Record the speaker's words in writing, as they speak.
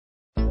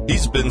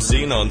been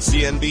seen on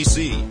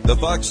CNBC, the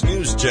Fox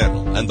News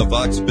Channel, and the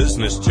Fox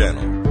Business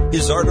Channel.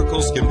 His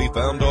articles can be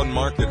found on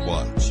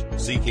MarketWatch,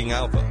 Seeking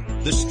Alpha,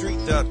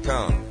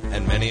 TheStreet.com,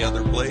 and many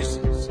other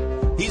places.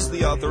 He's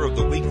the author of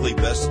the weekly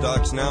Best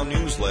Stocks Now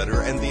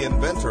newsletter and the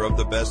inventor of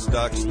the Best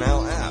Stocks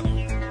Now app.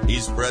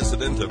 He's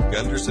president of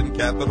Gunderson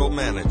Capital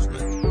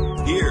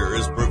Management. Here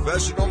is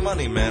professional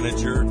money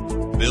manager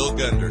Bill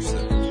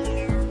Gunderson.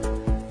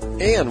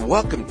 And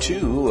welcome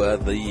to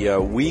the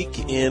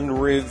Week in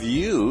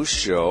Review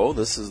show.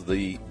 This is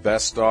the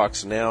Best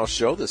Stocks Now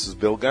show. This is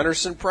Bill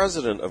Gunderson,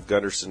 president of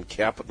Gunderson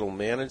Capital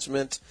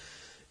Management,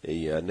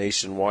 a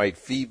nationwide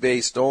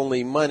fee-based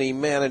only money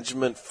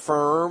management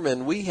firm.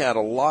 And we had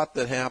a lot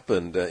that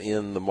happened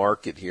in the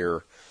market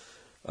here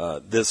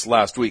this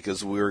last week,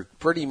 as we're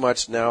pretty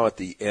much now at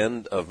the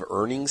end of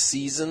earnings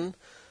season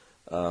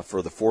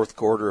for the fourth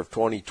quarter of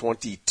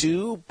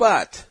 2022.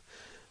 But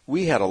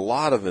we had a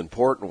lot of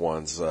important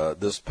ones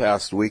this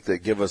past week that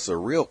give us a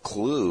real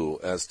clue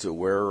as to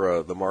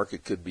where the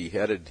market could be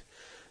headed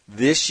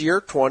this year,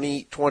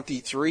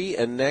 2023,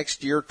 and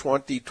next year,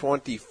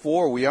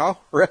 2024. We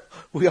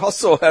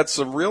also had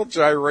some real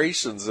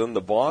gyrations in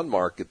the bond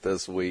market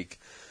this week.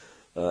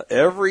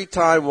 Every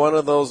time one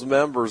of those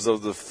members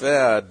of the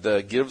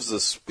Fed gives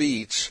a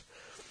speech,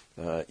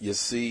 you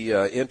see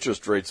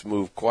interest rates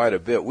move quite a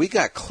bit. We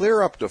got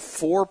clear up to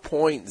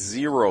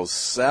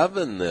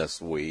 4.07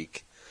 this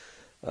week.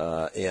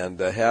 And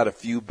had a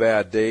few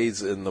bad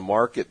days in the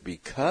market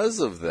because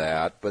of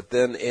that, but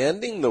then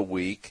ending the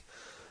week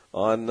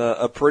on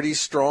a pretty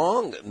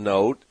strong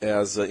note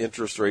as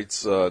interest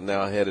rates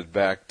now headed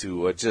back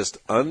to just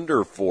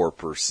under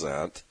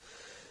 4%.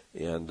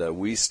 And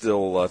we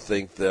still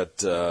think that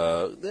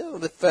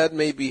the Fed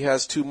maybe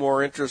has two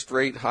more interest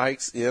rate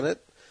hikes in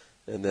it,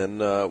 and then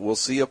we'll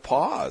see a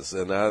pause.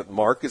 And the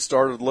market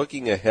started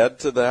looking ahead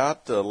to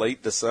that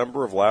late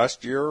December of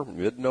last year,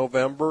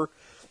 mid-November.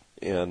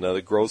 And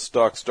the growth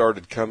stock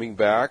started coming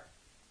back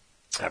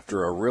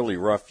after a really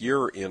rough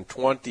year in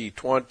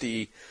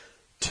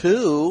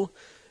 2022.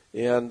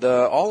 And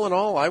all in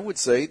all, I would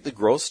say the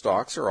growth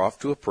stocks are off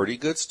to a pretty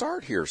good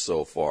start here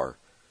so far.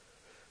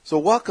 So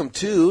welcome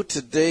to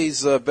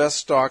today's Best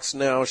Stocks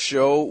Now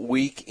show,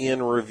 Week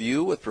in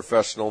Review, with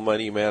professional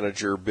money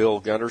manager Bill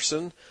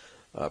Gunderson,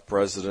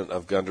 president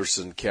of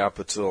Gunderson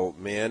Capital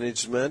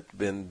Management.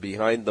 Been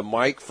behind the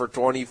mic for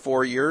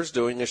 24 years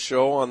doing a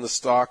show on the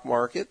stock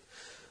market.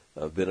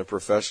 I've been a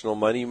professional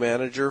money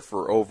manager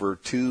for over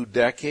 2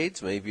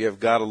 decades. Maybe I've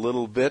got a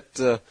little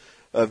bit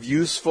of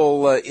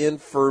useful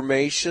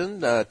information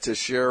to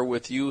share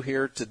with you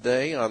here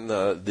today on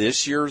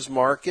this year's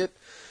market.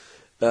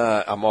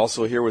 I'm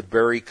also here with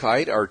Barry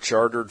Kite, our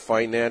chartered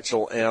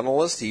financial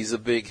analyst. He's a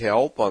big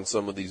help on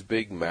some of these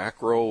big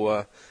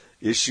macro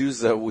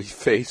issues that we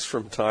face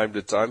from time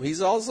to time.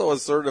 He's also a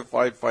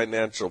certified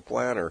financial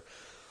planner.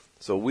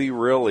 So we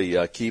really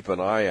keep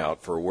an eye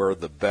out for where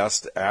the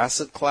best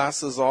asset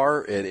classes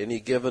are at any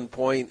given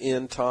point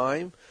in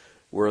time,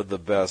 where the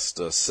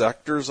best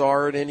sectors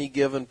are at any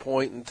given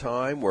point in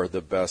time, where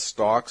the best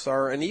stocks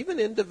are, and even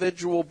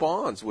individual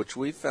bonds, which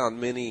we found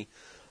many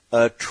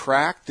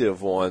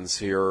attractive ones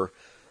here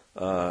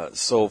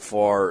so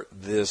far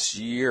this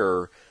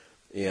year.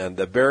 And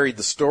Barry,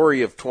 the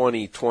story of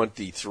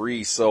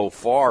 2023 so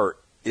far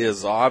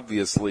is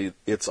obviously,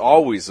 it's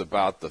always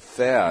about the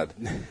Fed.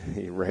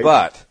 Right.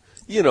 But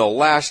you know,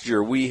 last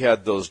year we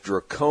had those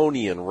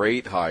draconian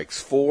rate hikes,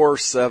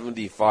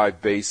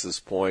 475 basis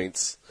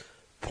point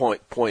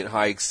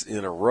hikes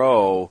in a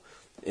row.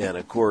 And,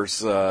 of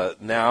course,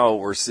 now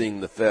we're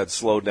seeing the Fed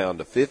slow down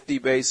to 50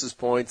 basis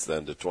points,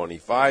 then to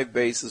 25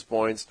 basis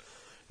points.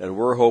 And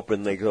we're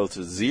hoping they go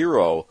to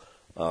zero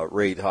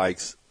rate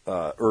hikes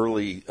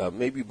early,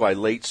 maybe by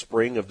late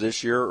spring of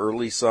this year,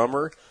 early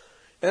summer.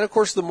 And, of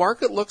course, the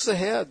market looks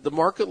ahead. The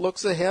market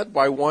looks ahead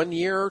by 1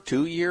 year,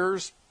 2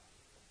 years.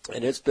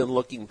 And it's been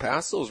looking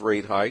past those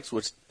rate hikes,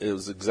 which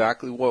is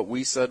exactly what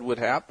we said would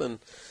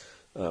happen.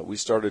 We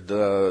started,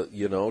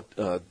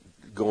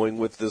 going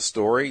with this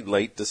story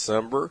late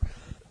December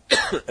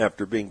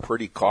after being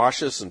pretty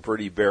cautious and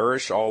pretty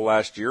bearish all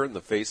last year in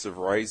the face of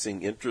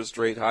rising interest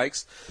rate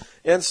hikes.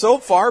 And so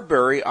far,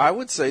 Barry, I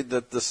would say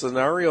that the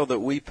scenario that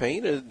we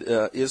painted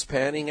is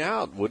panning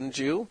out, wouldn't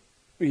you?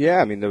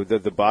 Yeah, I mean,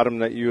 the bottom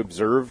that you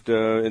observed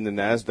in the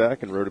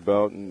NASDAQ and wrote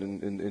about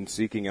in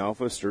Seeking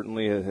Alpha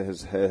certainly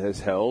has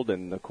held.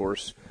 And, of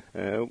course,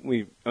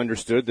 we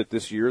understood that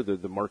this year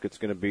the market's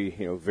going to be,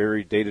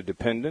 very data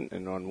dependent.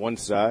 And on one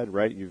side,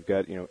 right, you've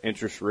got,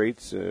 interest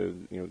rates,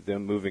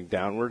 them moving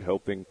downward,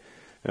 helping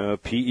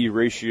PE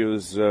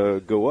ratios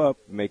go up,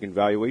 making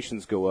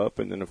valuations go up.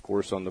 And then, of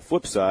course, on the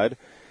flip side,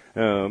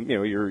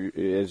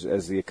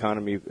 as the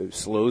economy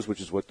slows,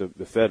 which is what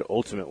the Fed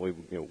ultimately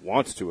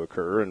wants to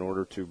occur in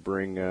order to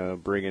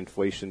bring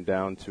inflation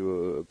down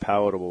to a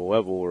palatable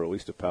level, or at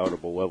least a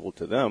palatable level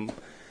to them.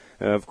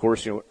 Of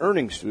course,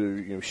 earnings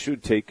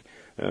should take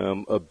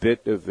a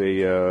bit of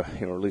a, or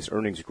at least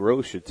earnings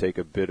growth should take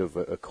a bit of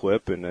a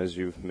clip. And as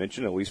you've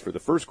mentioned, at least for the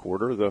first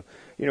quarter, the,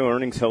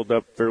 earnings held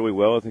up fairly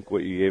well. I think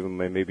what you gave them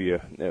maybe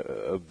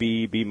a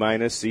B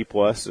minus, C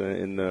plus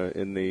in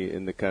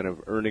the kind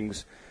of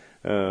earnings,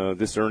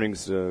 this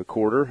earnings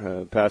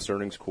quarter, past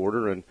earnings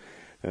quarter. And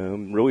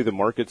really the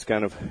market's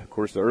kind of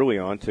course, early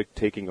on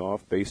taking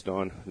off based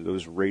on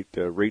those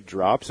rate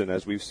drops. And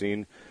as we've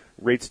seen,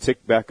 rates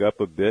tick back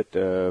up a bit,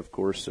 of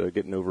course,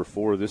 getting over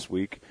 4 this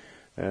week.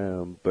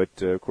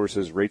 But of course,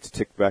 as rates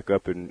ticked back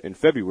up in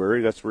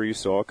February, that's where you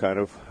saw kind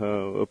of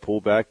a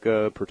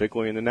pullback,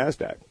 particularly in the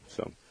NASDAQ.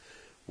 So,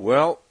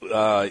 well,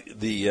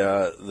 the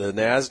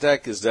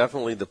NASDAQ is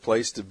definitely the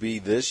place to be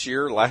this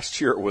year. Last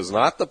year, it was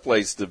not the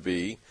place to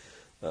be.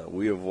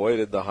 We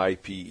avoided the high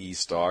PE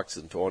stocks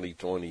in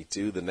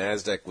 2022. The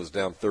NASDAQ was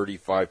down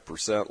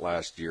 35%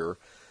 last year,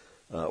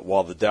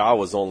 while the Dow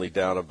was only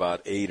down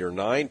about 8 or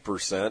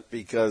 9%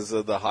 because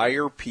the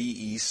higher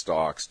PE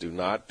stocks do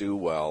not do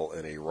well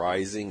in a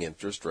rising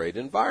interest rate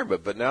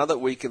environment. But now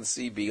that we can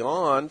see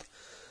beyond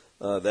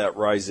that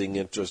rising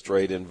interest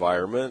rate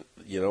environment,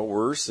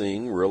 we're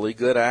seeing really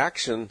good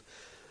action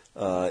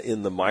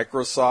in the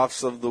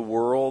Microsofts of the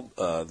world,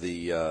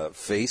 the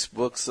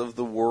Facebooks of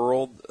the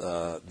world,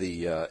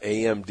 the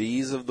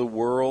AMDs of the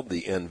world,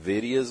 the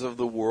NVIDIAs of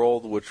the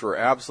world, which were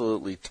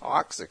absolutely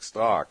toxic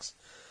stocks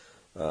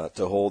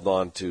to hold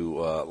on to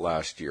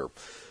last year.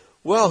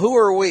 Well, who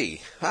are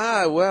we?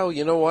 Well,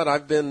 you know what?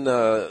 I've been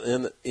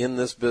in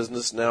this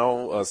business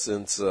now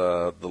since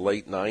the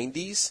late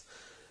 90s,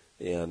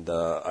 and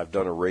I've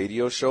done a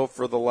radio show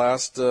for the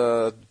last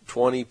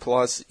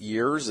 20-plus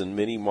years in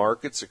many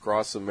markets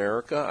across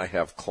America. I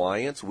have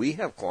clients. We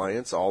have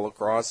clients all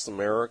across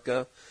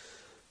America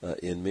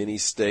in many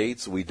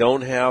states. We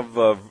don't have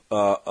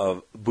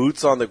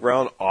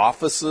boots-on-the-ground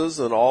offices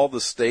in all the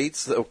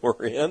states that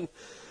we're in.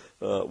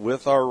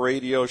 With our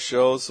radio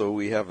show, so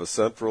we have a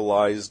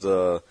centralized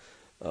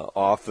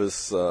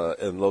office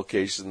and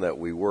location that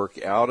we work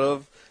out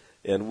of,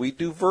 and we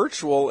do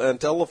virtual and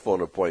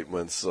telephone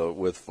appointments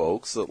with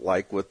folks that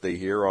like what they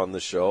hear on the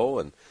show,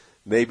 and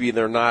maybe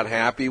they're not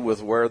happy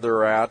with where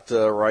they're at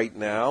right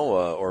now,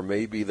 or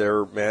maybe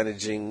they're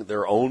managing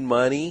their own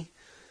money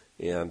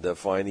and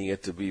finding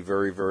it to be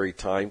very, very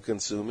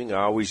time-consuming.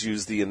 I always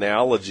use the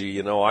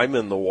analogy, I'm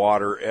in the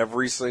water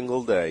every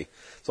single day.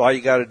 So all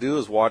you got to do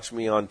is watch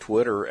me on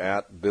Twitter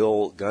at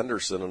Bill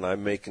Gunderson, and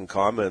I'm making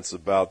comments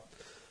about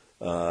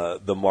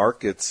the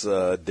markets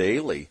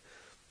daily.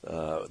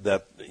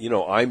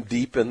 I'm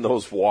deep in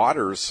those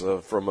waters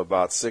from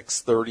about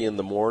 6:30 in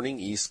the morning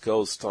East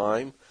Coast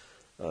time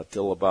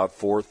till about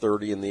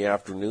 4:30 in the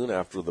afternoon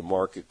after the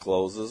market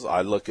closes.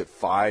 I look at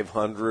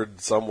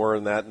 500, somewhere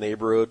in that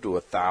neighborhood, to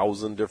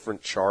 1,000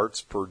 different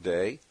charts per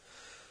day.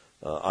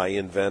 I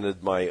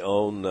invented my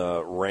own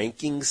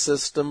ranking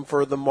system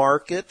for the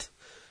market.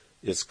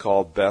 It's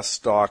called Best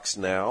Stocks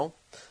Now.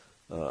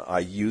 I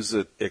use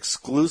it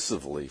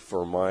exclusively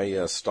for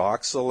my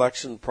stock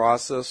selection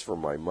process, for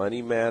my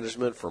money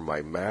management, for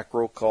my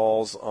macro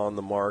calls on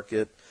the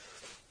market.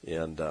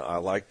 And I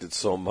liked it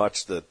so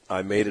much that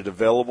I made it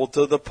available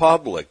to the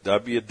public,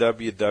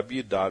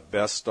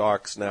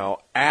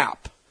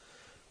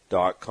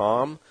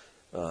 www.beststocksnowapp.com.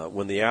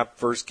 When the app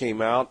first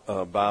came out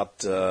about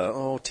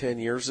 10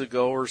 years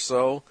ago or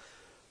so,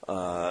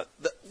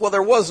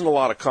 there wasn't a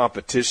lot of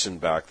competition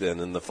back then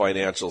in the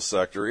financial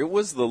sector. It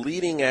was the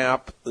leading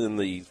app in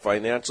the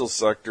financial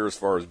sector as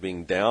far as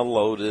being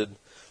downloaded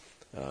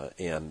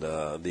and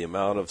the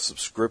amount of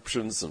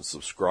subscriptions and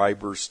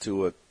subscribers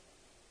to it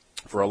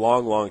for a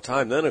long, long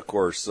time. Then, of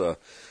course,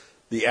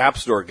 the App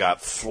Store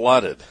got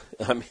flooded.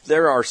 I mean,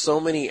 there are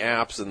so many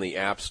apps in the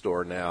App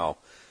Store now,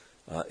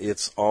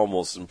 it's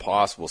almost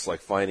impossible. It's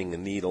like finding a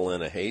needle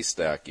in a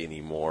haystack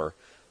anymore.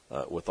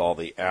 With all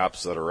the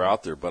apps that are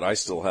out there, but I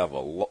still have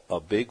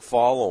a big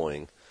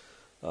following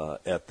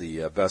at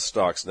the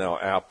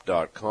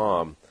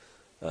beststocksnowapp.com,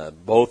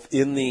 both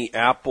in the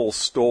Apple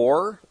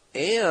Store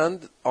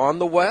and on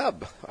the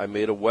web. I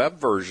made a web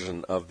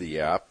version of the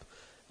app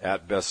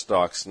at Best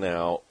Stocks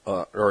Now,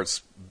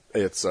 it's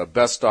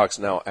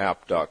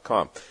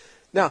beststocksnowapp.com.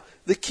 Now,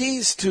 the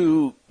keys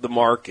to the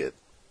market.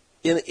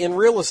 In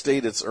real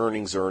estate, it's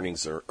earnings, or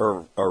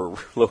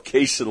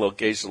location.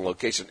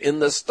 In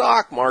the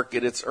stock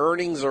market, it's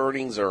earnings.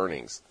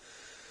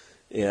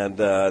 And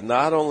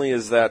not only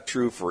is that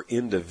true for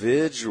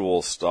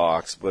individual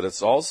stocks, but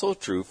it's also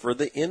true for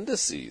the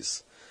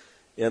indices.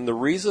 And the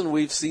reason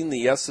we've seen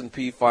the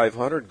S&P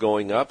 500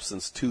 going up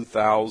since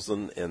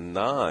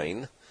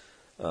 2009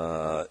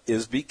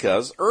 is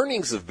because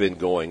earnings have been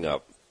going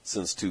up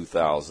since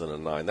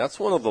 2009. That's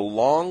one of the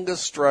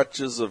longest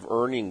stretches of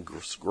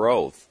earnings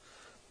growth.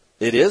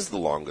 It is the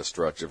longest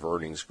stretch of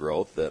earnings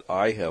growth that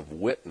I have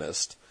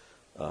witnessed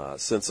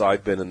since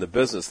I've been in the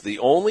business. The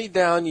only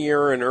down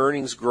year in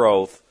earnings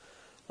growth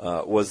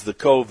was the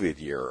COVID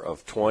year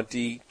of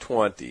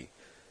 2020.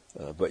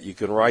 But you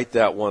can write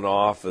that one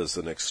off as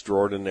an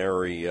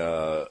extraordinary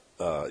issue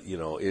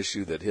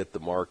that hit the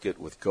market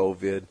with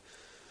COVID.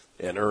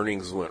 and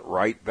earnings went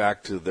right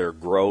back to their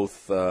growing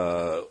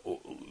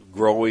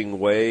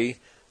way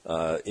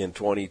in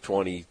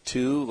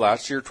 2022,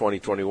 last year,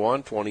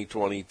 2021,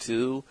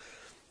 2022,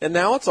 and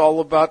now it's all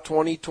about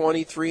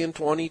 2023 and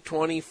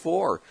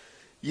 2024.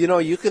 You know,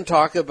 you can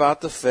talk about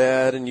the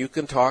Fed and you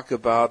can talk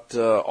about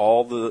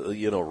all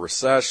the,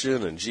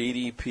 recession and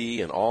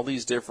GDP and all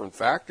these different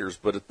factors,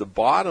 but at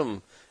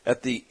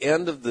the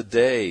end of the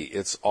day,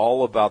 it's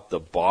all about the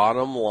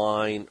bottom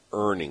line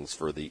earnings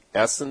for the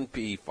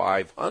S&P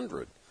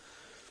 500.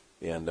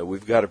 And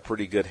we've got a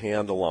pretty good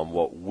handle on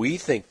what we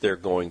think they're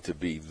going to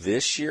be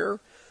this year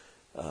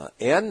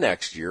and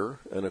next year.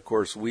 And, of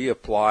course, we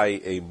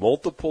apply a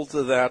multiple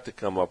to that to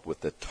come up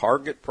with the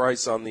target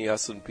price on the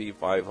S&P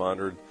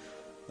 500.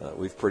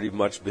 We've pretty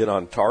much been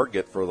on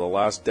target for the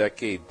last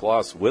decade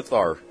plus with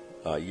our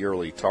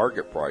yearly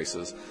target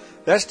prices.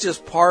 That's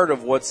just part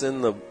of what's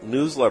in the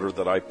newsletter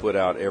that I put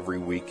out every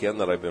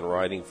weekend that I've been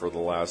writing for the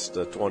last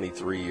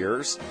 23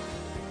 years.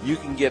 You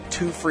can get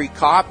 2 free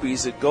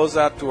copies. It goes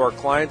out to our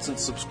clients and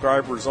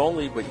subscribers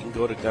only, but you can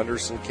go to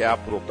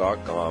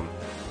GundersonCapital.com,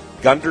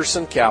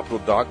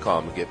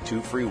 GundersonCapital.com, and get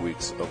 2 free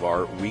weeks of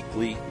our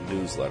weekly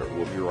newsletter.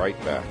 We'll be right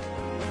back.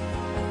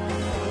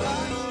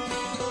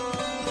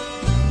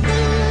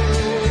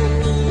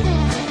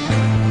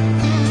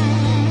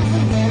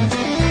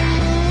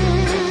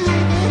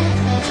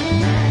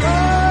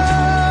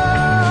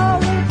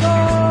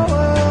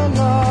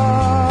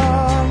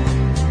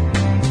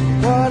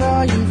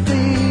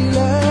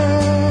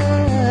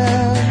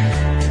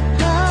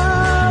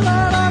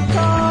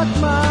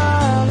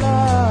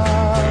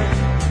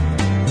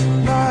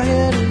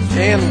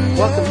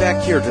 Welcome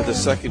back here to the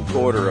second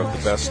quarter of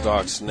the Best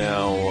Stocks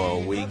Now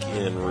Week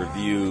in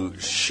Review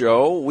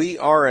show. We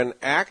are an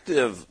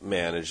active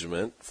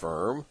management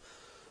firm,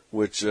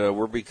 which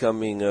we're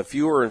becoming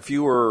fewer and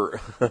fewer,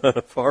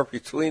 far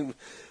between,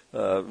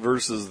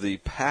 versus the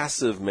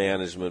passive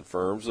management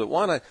firms that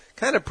want to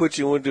kind of put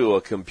you into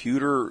a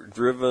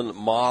computer-driven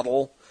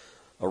model,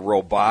 a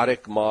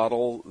robotic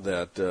model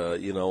that,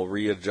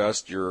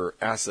 readjust your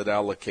asset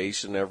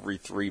allocation every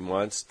 3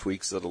 months,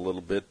 tweaks it a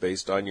little bit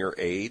based on your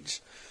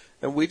age.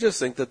 And we just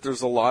think that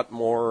there's a lot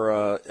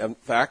more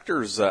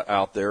factors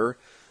out there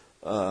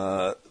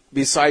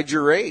besides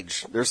your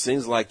age. There's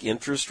things like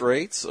interest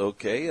rates,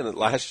 okay, and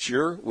last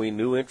year we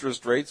knew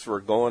interest rates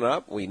were going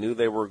up. We knew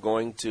they were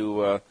going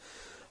to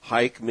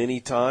hike many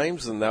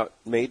times, and that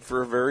made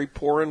for a very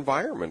poor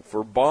environment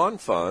for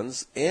bond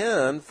funds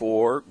and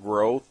for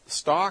growth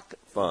stock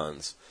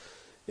funds.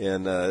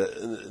 And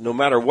no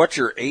matter what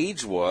your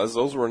age was,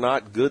 those were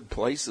not good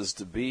places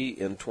to be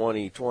in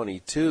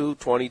 2022.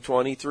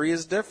 2023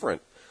 is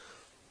different.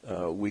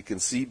 We can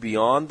see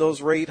beyond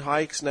those rate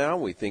hikes now.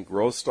 We think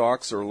growth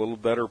stocks are a little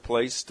better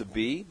place to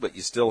be, but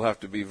you still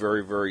have to be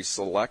very, very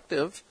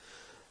selective.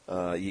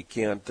 You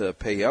can't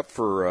pay up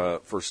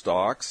for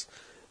stocks.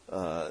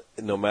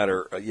 No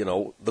matter,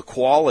 the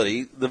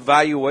quality. The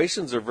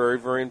valuations are very,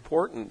 very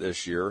important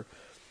this year.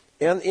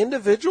 And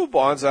individual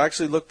bonds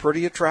actually look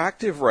pretty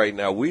attractive right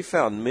now. We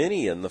found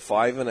many in the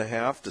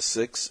 5.5 to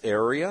 6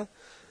 area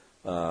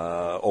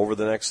over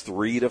the next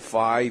 3 to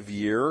 5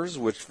 years,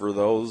 which for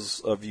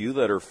those of you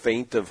that are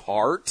faint of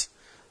heart,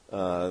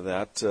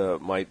 that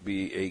might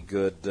be a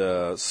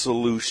good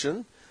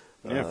solution.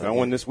 Yeah, found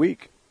one this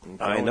week.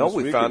 I know,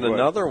 we found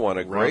another one,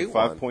 a great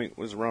one.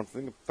 Was around, I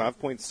think,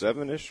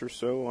 5.7-ish or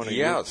so on a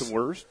year to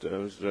worst. It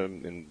was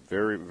in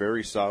very,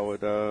 very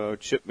solid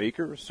chip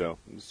maker. So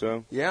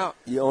yeah,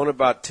 you own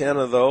about 10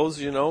 of those,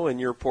 in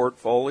your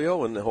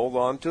portfolio and hold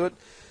on to it.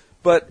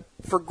 But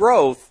for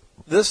growth,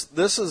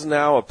 this is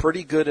now a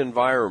pretty good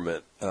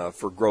environment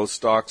for growth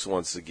stocks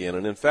once again.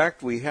 And in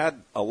fact, we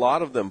had a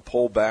lot of them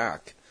pull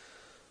back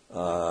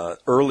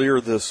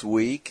earlier this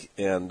week,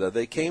 and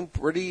they came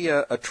pretty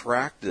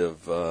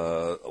attractive,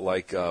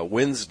 like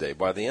Wednesday.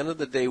 By the end of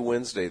the day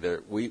Wednesday,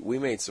 we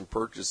made some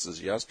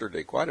purchases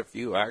yesterday, quite a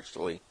few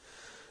actually,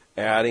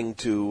 adding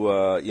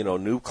to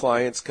new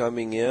clients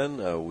coming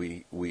in.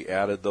 We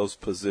added those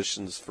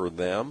positions for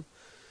them,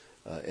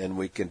 and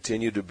we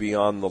continue to be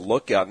on the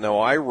lookout. Now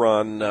I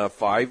run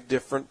 5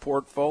 different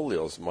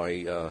portfolios.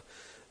 My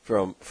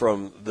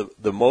From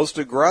the most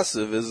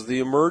aggressive is the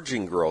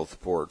emerging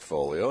growth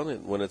portfolio,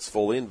 and when it's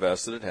fully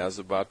invested, it has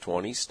about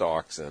 20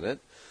 stocks in it.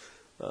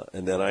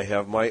 And then I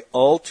have my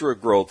ultra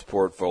growth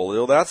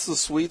portfolio. That's the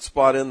sweet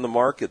spot in the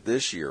market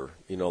this year.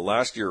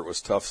 Last year it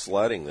was tough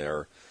sledding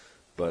there,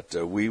 but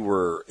we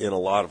were in a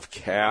lot of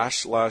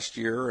cash last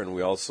year, and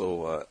we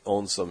also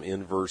owned some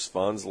inverse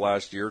funds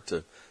last year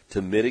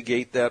to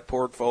mitigate that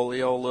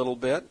portfolio a little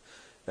bit.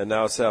 And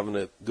now it's having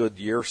a good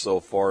year so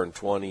far in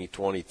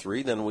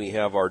 2023. Then we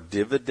have our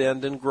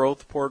dividend and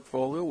growth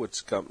portfolio, which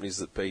is companies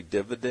that pay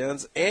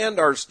dividends and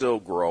are still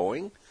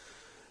growing.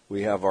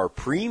 We have our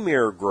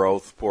premier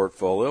growth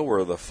portfolio,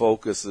 where the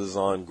focus is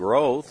on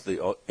growth,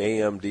 the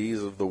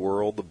AMDs of the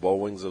world, the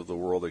Boeings of the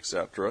world,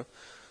 etc.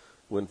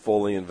 When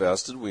fully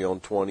invested, we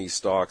own 20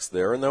 stocks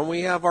there. And then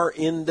we have our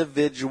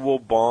individual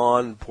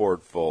bond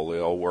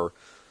portfolio, where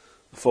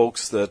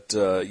folks that,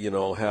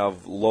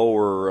 have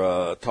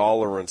lower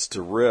tolerance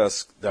to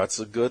risk, that's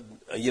a good,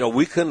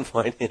 we couldn't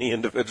find any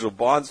individual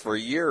bonds for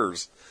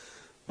years.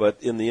 But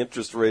in the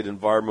interest rate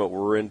environment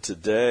we're in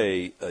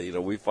today,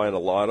 we find a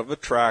lot of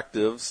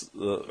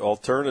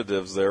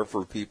alternatives there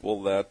for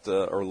people that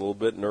are a little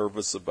bit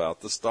nervous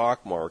about the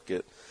stock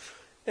market.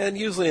 And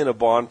usually in a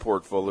bond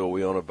portfolio,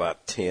 we own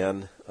about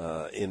 10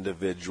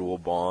 individual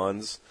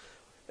bonds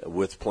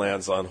with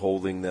plans on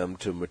holding them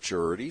to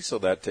maturity. So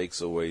that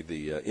takes away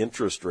the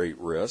interest rate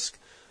risk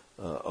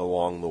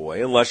along the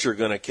way. Unless you're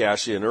going to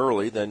cash in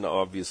early, then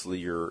obviously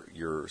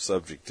you're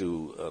subject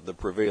to the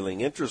prevailing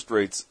interest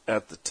rates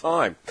at the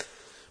time.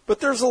 But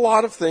there's a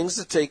lot of things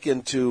to take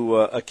into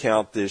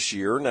account this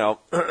year. Now,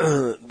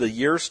 the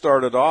year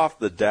started off,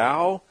 the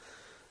Dow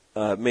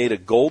made a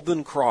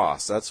golden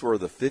cross. That's where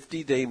the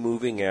 50-day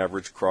moving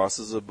average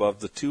crosses above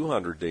the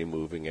 200-day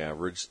moving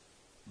average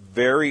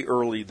very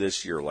early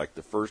this year, like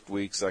the first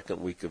week,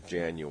 second week of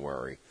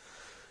January.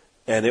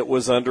 And it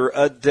was under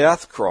a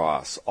death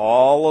cross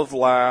all of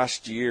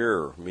last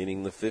year,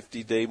 meaning the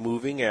 50-day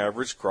moving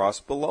average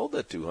crossed below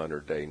the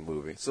 200-day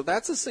moving. So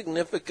that's a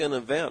significant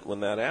event when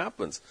that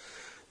happens.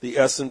 The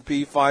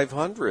S&P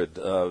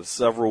 500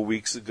 several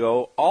weeks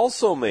ago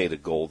also made a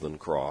golden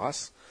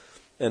cross.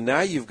 And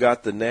now you've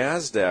got the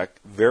NASDAQ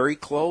very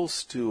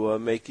close to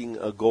making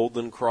a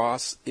golden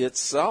cross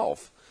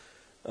itself.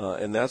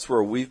 And that's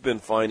where we've been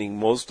finding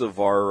most of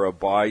our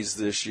buys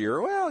this year.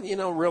 Well,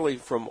 really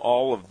from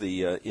all of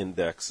the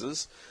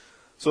indexes.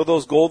 So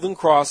those golden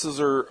crosses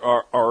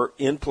are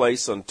in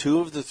place on 2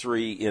 of the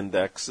 3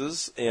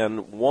 indexes.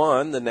 And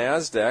one, the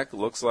NASDAQ,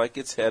 looks like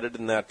it's headed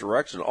in that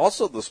direction.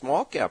 Also, the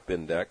small cap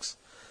index,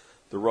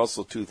 the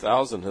Russell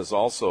 2000, has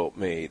also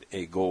made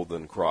a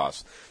golden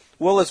cross.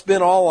 Well, it's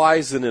been all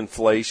eyes on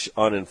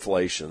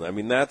inflation. I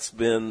mean, that's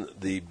been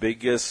the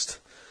biggest.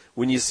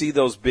 When you see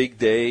those big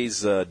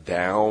days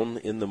down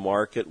in the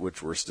market,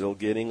 which we're still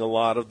getting a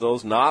lot of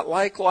those, not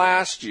like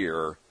last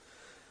year,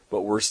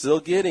 but we're still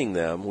getting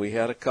them. We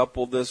had a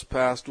couple this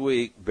past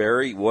week.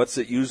 Barry, what's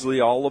it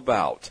usually all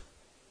about?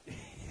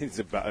 It's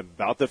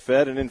about the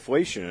Fed and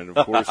inflation, and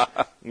of course,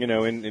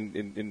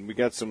 and we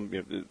got some.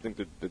 I think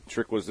the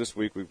trick was this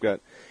week we've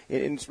got,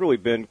 and it's really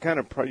been kind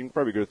of. You can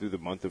probably go through the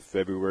month of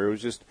February. It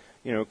was just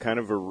kind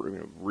of a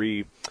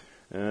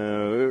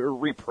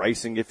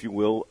repricing, if you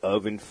will,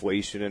 of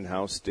inflation and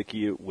how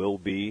sticky it will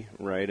be,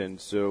 right? And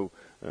so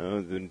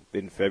then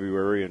in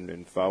February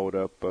and followed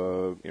up,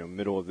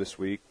 middle of this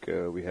week,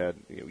 we had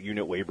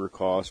unit labor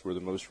costs were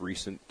the most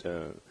recent.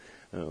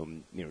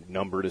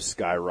 Number to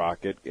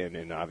skyrocket,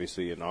 and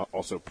obviously, and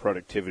also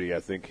productivity, I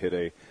think, hit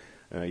a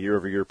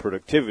year-over-year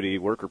productivity,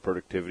 worker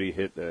productivity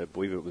hit, I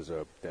believe it was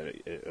a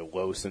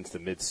low since the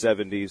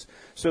mid-70s.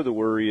 So the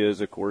worry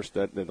is, of course,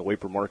 that the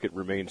labor market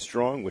remains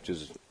strong, which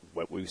is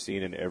what we've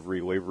seen in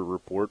every labor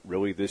report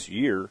really this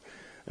year.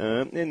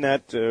 And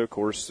that, of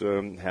course,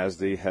 has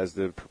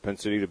the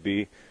propensity to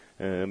be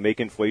make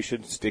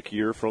inflation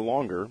stickier for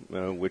longer,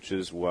 which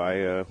is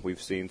why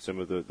we've seen some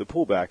of the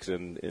pullbacks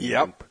in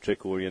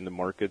particularly in the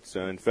markets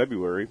in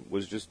February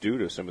was just due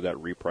to some of that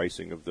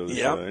repricing of those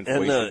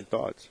inflation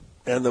thoughts.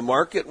 And the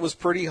market was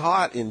pretty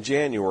hot in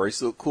January,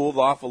 so it cooled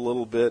off a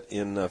little bit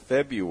in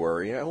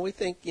February. And we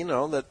think,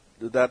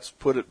 that's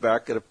put it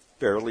back at a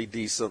fairly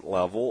decent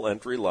level,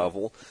 entry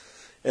level.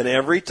 And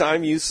every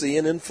time you see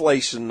an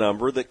inflation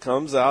number that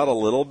comes out a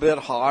little bit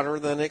hotter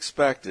than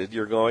expected,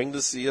 you're going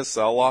to see a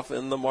sell-off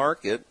in the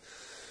market.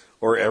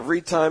 Or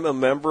every time a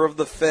member of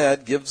the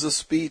Fed gives a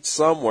speech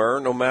somewhere,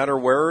 no matter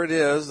where it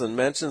is, and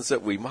mentions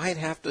that we might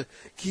have to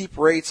keep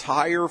rates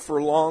higher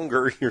for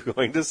longer, you're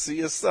going to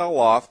see a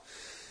sell-off.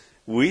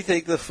 We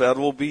think the Fed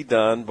will be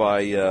done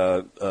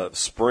by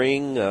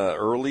spring,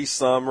 early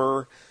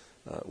summer.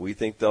 We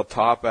think they'll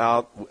top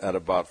out at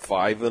about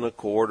 5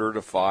 1/4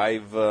 to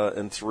 5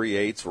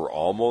 3/8. We're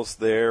almost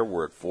there.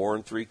 We're at 4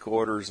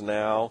 3/4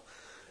 now,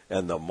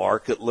 and the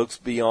market looks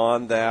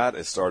beyond that.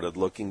 It started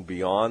looking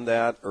beyond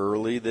that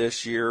early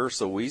this year,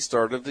 so we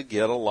started to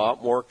get a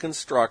lot more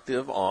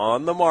constructive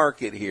on the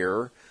market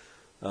here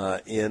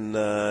in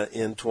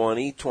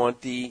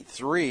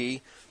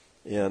 2023,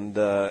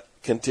 and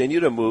continue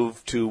to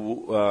move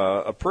to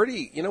a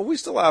pretty. We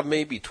still have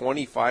maybe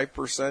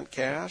 25%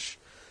 cash.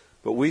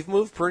 But we've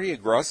moved pretty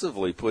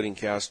aggressively putting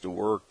cash to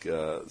work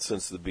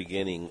since the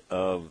beginning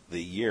of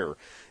the year.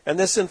 And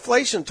this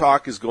inflation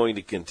talk is going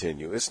to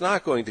continue. It's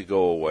not going to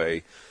go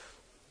away.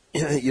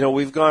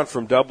 We've gone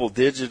from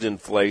double-digit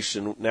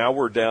inflation. Now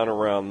we're down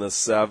around the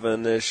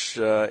 7-ish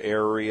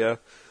area.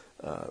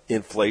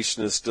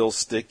 Inflation is still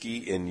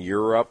sticky in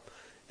Europe.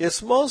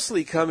 It's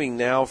mostly coming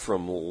now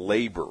from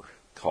labor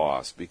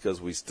costs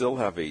because we still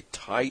have a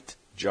tight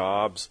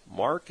jobs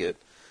market,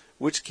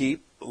 which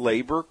keep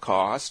labor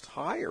cost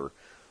higher.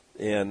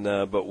 And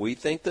but we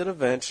think that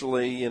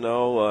eventually,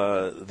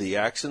 the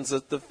actions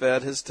that the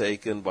Fed has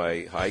taken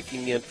by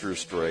hiking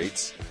interest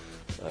rates,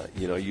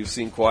 you've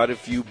seen quite a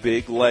few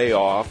big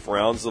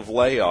rounds of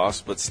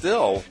layoffs, but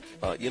still,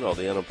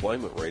 the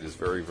unemployment rate is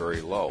very,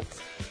 very low.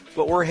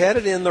 but we're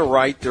headed in the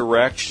right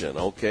direction,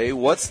 okay?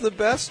 What's the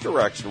best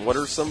direction? What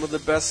are some of the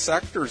best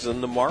sectors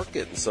in the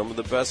market and some of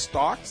the best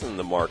stocks in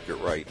the market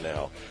right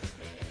now?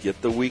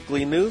 Get the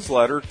weekly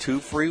newsletter, 2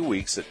 free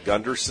weeks at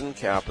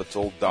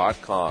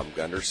GundersonCapital.com.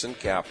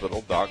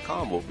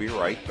 GundersonCapital.com. We'll be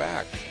right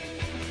back.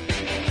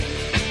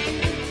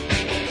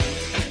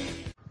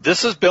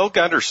 This is Bill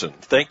Gunderson.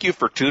 Thank you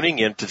for tuning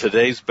in to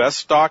today's Best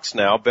Stocks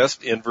Now,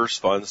 Best Inverse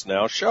Funds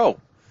Now show.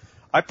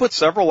 I put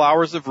several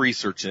hours of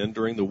research in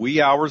during the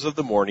wee hours of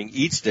the morning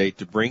each day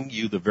to bring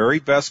you the very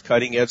best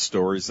cutting-edge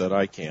stories that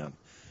I can.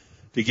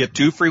 To get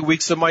 2 free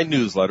weeks of my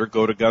newsletter,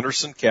 go to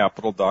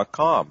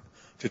GundersonCapital.com.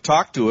 To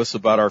talk to us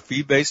about our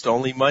fee-based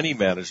only money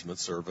management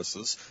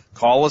services,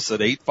 call us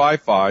at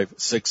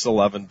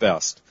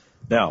 855-611-BEST.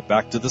 Now,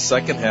 back to the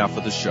second half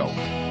of the show.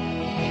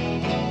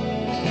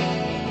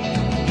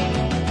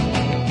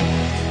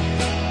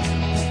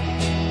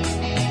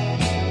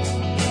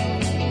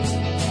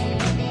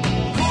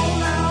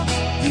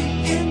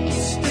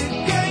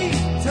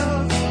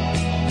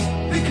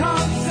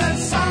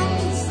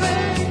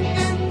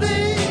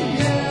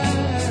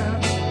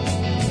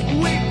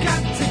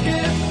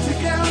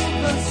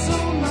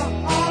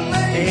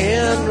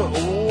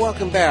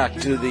 Welcome back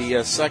to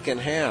the second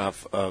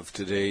half of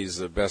today's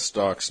Best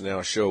Stocks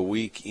Now show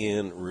week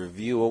in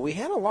review. Well, we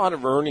had a lot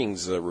of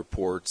earnings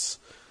reports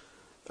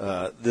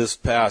this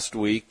past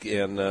week,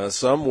 and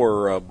some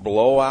were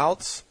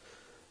blowouts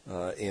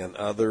and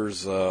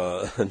others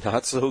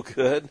not so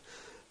good.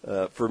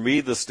 For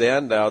me, the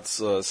standouts,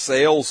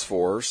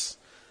 Salesforce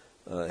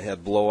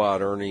had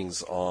blowout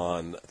earnings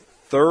on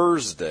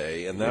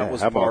Thursday, and that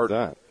was how part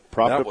about that?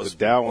 Propped up the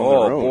Dow on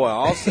their own. Boy,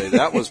 I'll say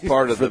that was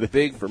part of the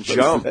big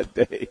jump that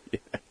day.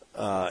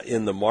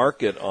 in the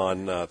market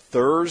on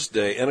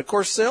Thursday. And, of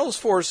course,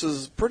 Salesforce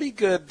is a pretty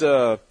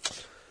good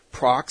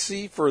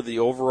proxy for the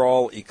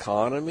overall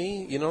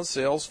economy. You know,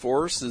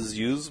 Salesforce is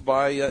used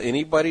by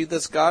anybody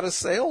that's got a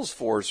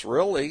Salesforce,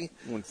 really.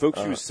 When folks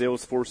use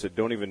Salesforce that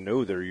don't even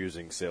know they're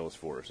using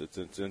Salesforce,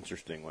 it's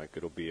interesting. Like,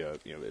 it'll be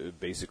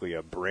basically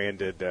a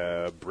branded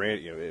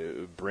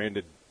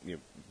branded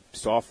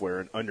software,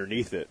 and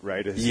underneath it,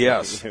 right?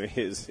 Yes,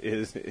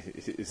 is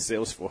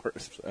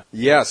Salesforce. So.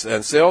 Yes,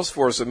 and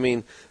Salesforce. I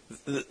mean,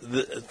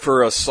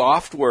 for a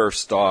software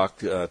stock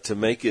to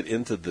make it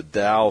into the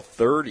Dow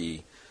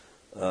 30,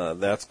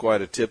 that's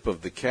quite a tip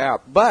of the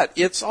cap. But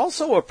it's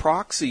also a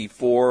proxy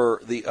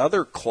for the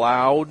other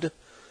cloud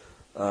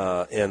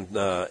and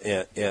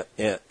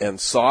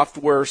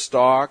software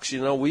stocks.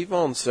 You know, we've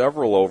owned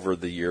several over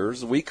the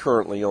years. We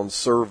currently own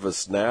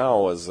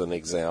ServiceNow as an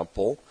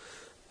example.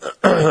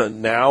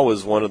 Now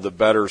is one of the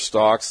better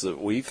stocks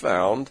that we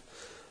found.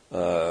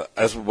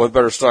 As one of the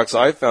better stocks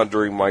I found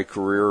during my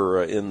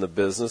career in the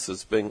business.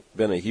 It's been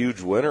a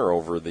huge winner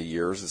over the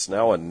years. It's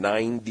now a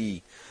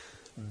 $90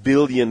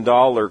 billion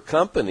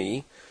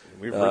company.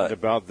 We've written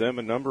about them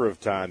a number of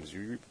times.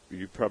 You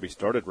probably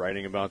started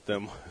writing about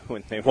them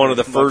when they were one of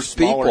the first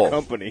people.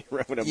 Company,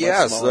 right?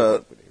 Yes,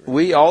 company, right?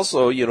 We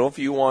also, if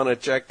you want to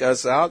check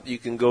us out, you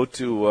can go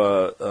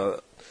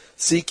to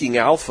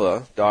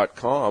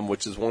SeekingAlpha.com,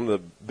 which is one of the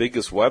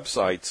biggest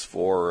websites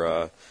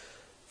for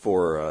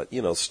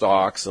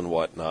stocks and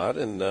whatnot,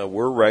 and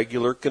we're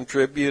regular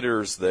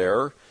contributors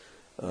there.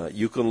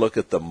 You can look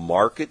at the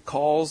market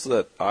calls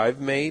that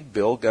I've made,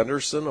 Bill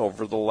Gunderson,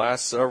 over the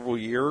last several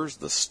years,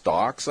 the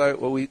stocks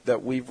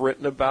that we've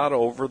written about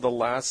over the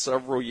last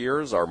several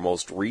years, our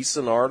most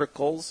recent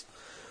articles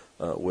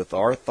with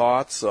our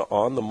thoughts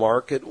on the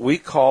market. We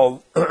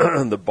call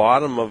the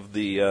bottom of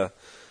the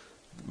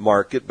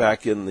market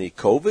back in the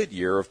COVID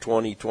year of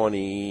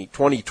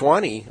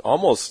 2020,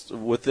 almost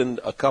within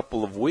a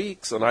couple of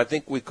weeks, and I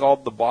think we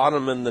called the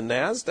bottom in the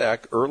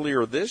NASDAQ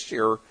earlier this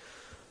year,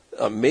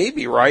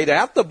 maybe right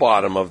at the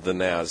bottom of the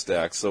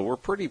NASDAQ. So we're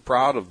pretty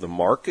proud of the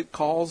market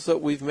calls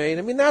that we've made.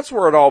 I mean, that's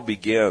where it all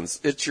begins.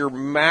 It's your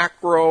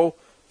macro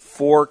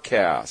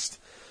forecast,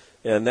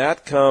 and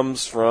that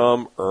comes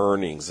from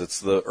earnings. It's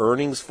the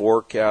earnings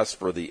forecast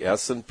for the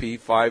S&P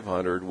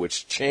 500,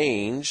 which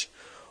change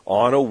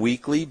on a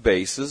weekly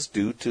basis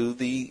due to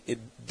the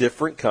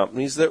different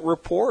companies that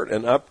report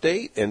and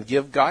update and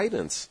give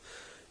guidance.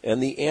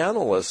 And the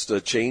analysts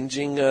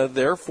changing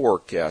their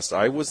forecast.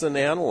 I was an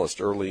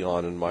analyst early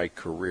on in my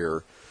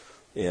career.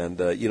 And,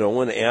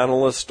 when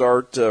analysts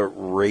start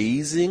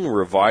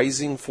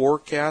revising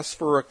forecasts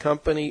for a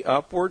company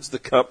upwards, the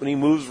company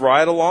moves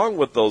right along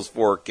with those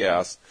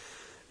forecasts.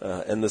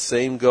 And the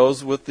same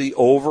goes with the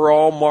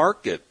overall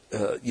market.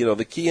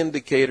 The key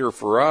indicator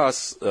for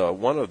us,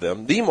 one of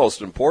them, the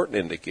most important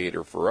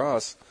indicator for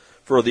us,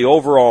 for the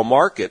overall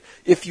market,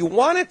 if you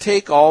want to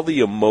take all the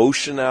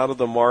emotion out of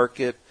the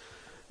market,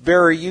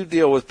 Barry, you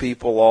deal with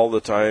people all the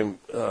time.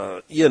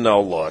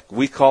 Look,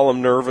 we call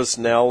them nervous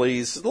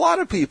Nellies. A lot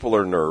of people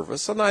are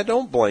nervous, and I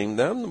don't blame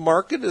them. The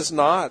market is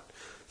not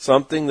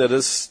something that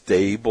is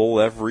stable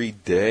every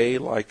day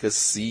like a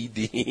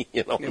CD.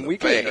 And we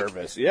get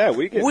nervous. Yeah,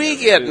 we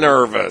get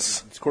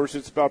nervous. Of course,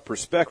 it's about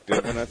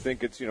perspective, and I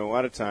think it's a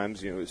lot of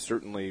times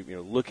certainly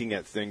looking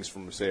at things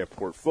from say a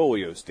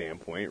portfolio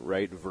standpoint,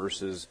 right,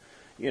 versus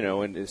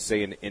and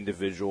say an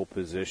individual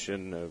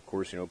position. Of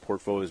course,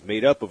 portfolio is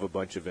made up of a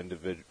bunch of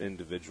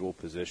individual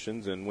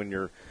positions, and when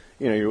you're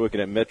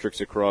looking at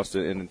metrics across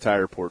an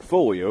entire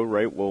portfolio,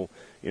 right? Well,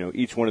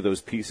 each one of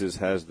those pieces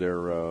has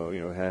their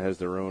has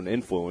their own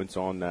influence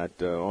on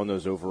that on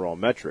those overall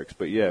metrics.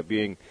 But yeah,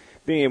 being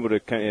able to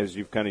kind of, as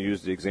you've kind of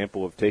used the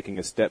example of taking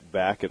a step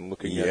back and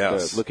looking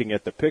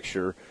at the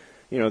picture,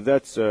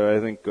 that's I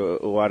think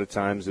a lot of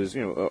times is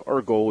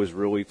our goal is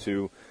really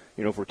to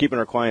if we're keeping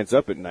our clients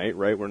up at night,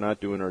 right, we're not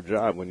doing our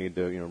job. We need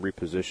to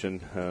reposition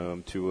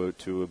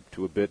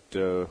to a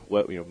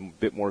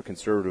bit more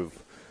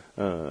conservative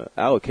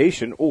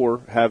allocation,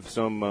 or have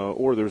some,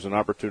 or there's an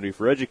opportunity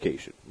for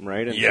education,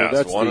 right? And yes, so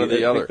that's one or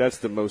the other. I think that's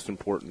the most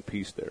important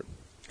piece there.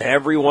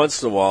 Every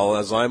once in a while,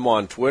 as I'm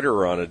on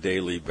Twitter on a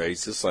daily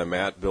basis, I'm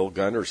at Bill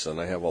Gunderson.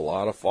 I have a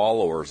lot of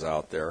followers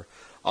out there.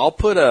 I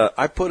put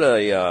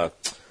a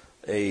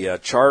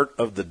chart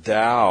of the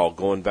Dow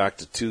going back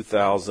to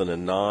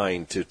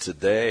 2009 to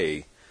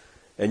today,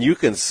 and you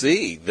can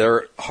see there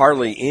are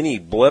hardly any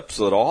blips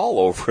at all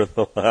over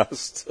the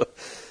last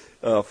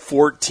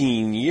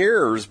 14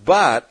 years,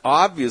 but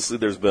obviously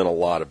there's been a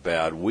lot of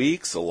bad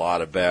weeks, a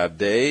lot of bad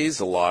days,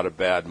 a lot of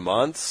bad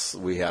months.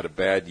 We had a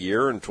bad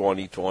year in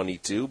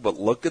 2022, but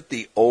look at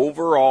the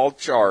overall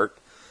chart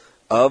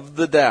of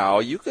the Dow.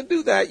 You can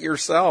do that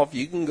yourself.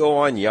 You can go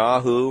on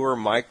Yahoo or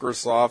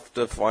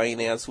Microsoft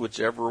Finance,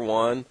 whichever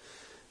one,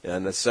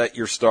 and set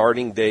your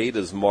starting date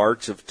as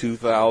March of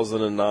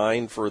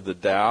 2009 for the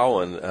Dow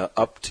and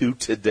up to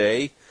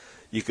today.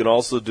 You can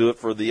also do it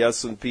for the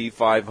S&P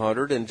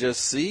 500 and just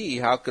see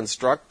how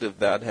constructive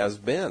that has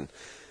been.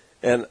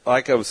 And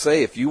like I would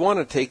say, if you want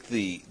to take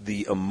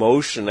the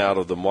emotion out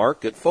of the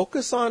market,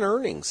 focus on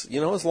earnings.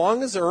 As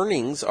long as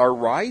earnings are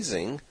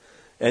rising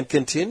and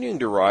continuing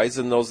to rise,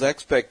 and those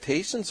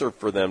expectations are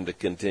for them to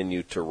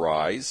continue to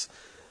rise,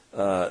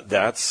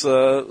 that's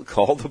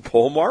called the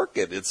bull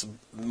market. It's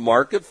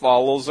market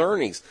follows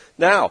earnings.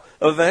 Now,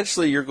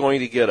 eventually you're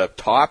going to get a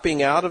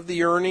topping out of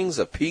the earnings,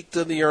 a peak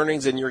to the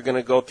earnings, and you're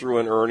going to go through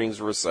an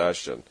earnings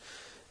recession.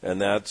 And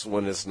that's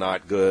when it's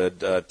not good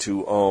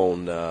to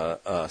own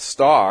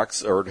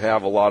stocks or to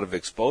have a lot of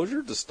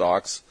exposure to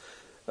stocks,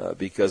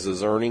 because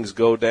as earnings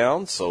go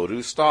down, so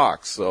do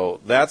stocks. So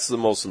that's the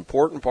most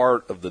important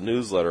part of the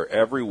newsletter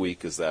every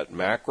week, is that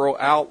macro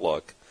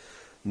outlook.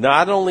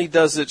 Not only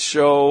does it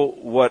show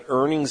what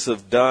earnings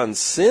have done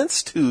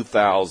since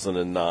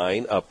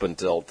 2009 up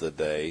until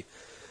today,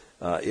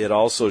 it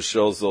also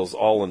shows those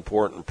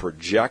all-important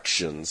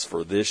projections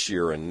for this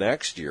year and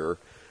next year,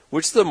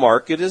 which the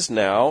market is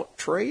now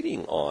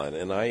trading on.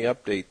 And I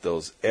update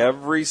those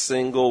every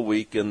single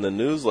week in the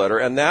newsletter,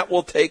 and that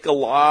will take a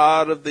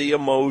lot of the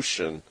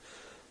emotion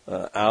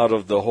out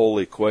of the whole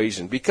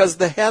equation. Because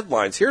the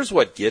headlines, here's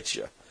what gets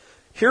you.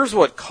 Here's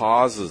what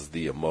causes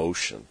the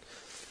emotion.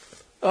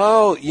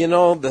 Oh,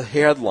 the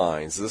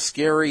headlines, the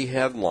scary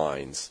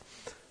headlines,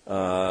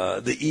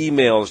 the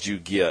emails you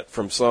get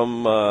from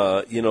some,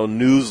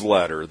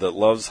 newsletter that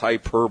loves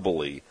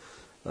hyperbole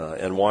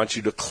and wants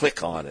you to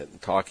click on it,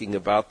 and talking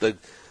about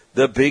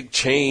the big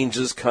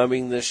changes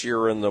coming this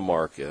year in the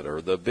market,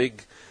 or the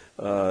big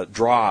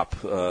drop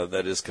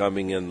that is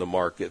coming in the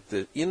market.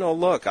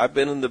 Look, I've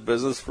been in the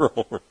business for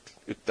over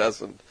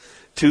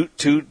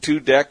two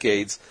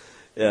decades.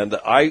 And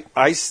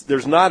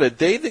there's not a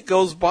day that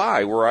goes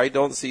by where I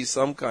don't see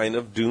some kind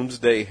of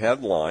doomsday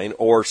headline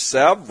or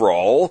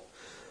several.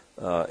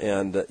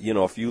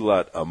 If you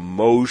let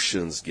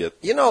emotions get,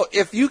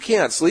 if you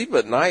can't sleep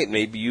at night,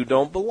 maybe you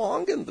don't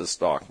belong in the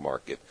stock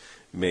market.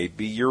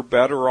 Maybe you're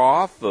better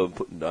off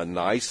a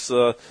nice,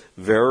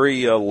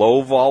 very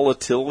low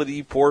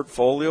volatility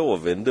portfolio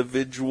of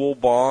individual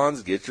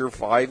bonds. Get your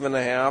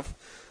 5.5%,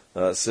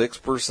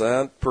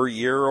 6% per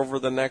year over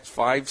the next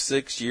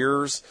 5-6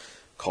 years.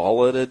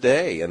 Call it a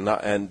day,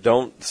 and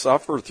don't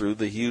suffer through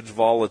the huge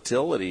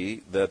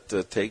volatility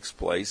that takes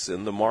place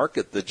in the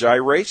market, the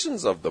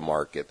gyrations of the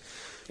market.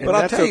 And but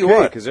that's I'll tell you okay,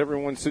 what, because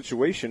everyone's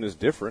situation is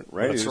different,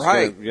 right? That's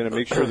right. You got to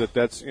make sure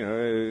that's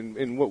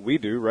in what we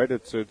do, right?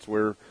 It's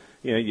where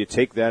you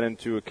take that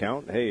into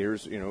account. Hey,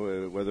 here's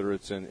whether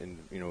it's in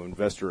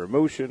investor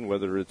emotion,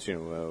 whether it's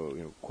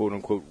quote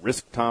unquote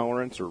risk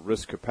tolerance or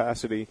risk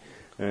capacity.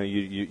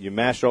 You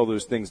mash all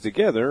those things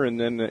together, and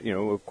then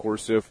of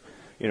course if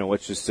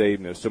let's just say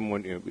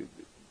someone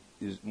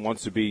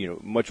wants to be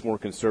much more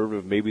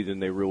conservative maybe than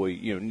they really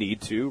need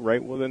to,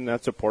 right? Well, then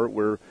that's a part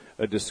where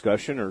a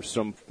discussion or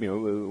some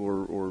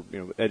or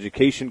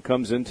education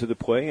comes into the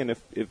play. And if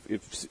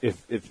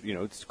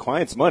it's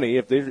clients' money,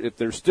 if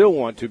they still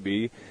want to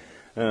be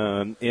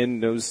in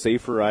those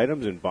safer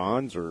items and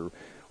bonds or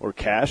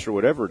cash or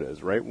whatever it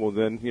is, right? Well,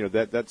 then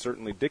that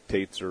certainly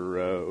dictates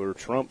or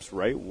trumps,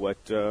 right?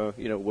 What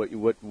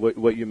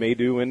you may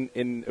do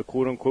in a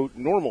quote unquote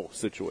normal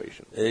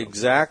situation.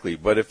 Exactly.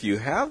 But if you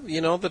have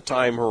the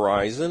time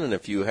horizon, and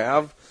if you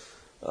have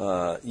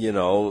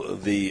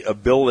the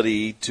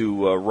ability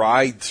to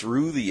ride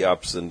through the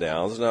ups and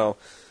downs. Now,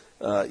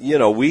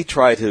 we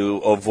try to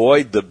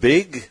avoid the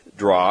big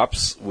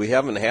drops. We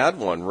haven't had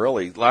one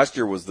really. Last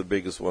year was the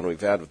biggest one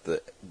we've had with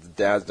the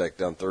NASDAQ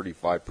down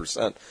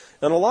 35%.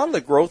 And a lot of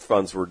the growth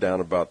funds were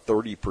down about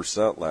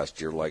 30%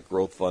 last year, like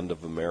Growth Fund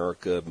of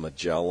America,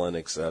 Magellan,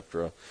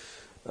 etc.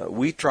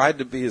 We tried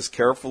to be as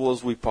careful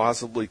as we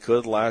possibly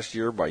could last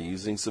year by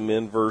using some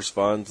inverse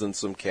funds and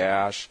some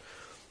cash.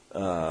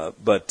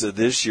 But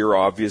this year,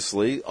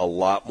 obviously, a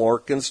lot more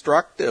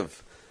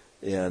constructive.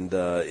 And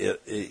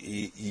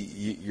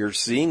you're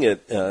seeing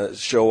it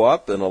show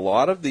up in a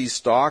lot of these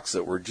stocks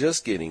that were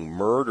just getting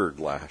murdered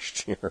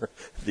last year.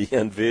 The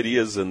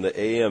NVIDIAs and the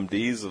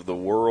AMDs of the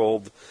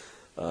world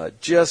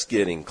just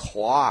getting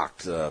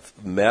clocked.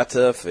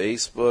 Meta,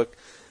 Facebook,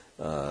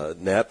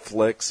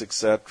 Netflix,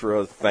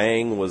 etc.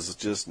 Fang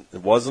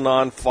it wasn't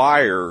on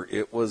fire.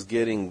 It was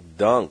getting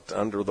dunked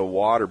under the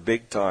water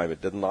big time.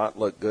 It did not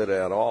look good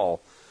at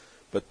all.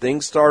 But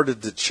things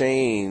started to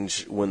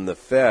change when the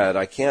Fed,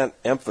 I can't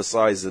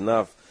emphasize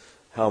enough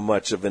how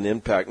much of an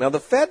impact. Now, the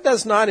Fed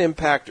does not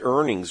impact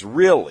earnings,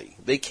 really.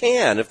 They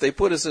can if they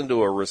put us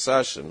into a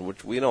recession,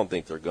 which we don't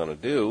think they're going to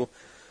do.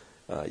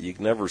 You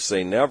can never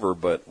say never,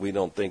 but we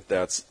don't think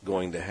that's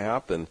going to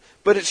happen.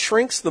 But it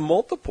shrinks the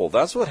multiple.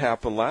 That's what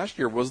happened last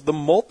year, was the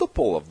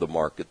multiple of the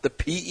market, the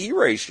PE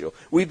ratio.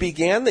 We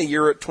began the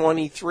year at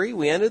 23.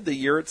 We ended the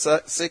year at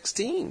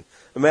 16.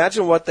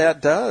 Imagine what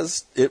that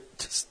does. It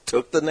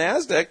took the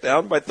NASDAQ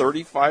down by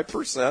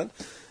 35%, and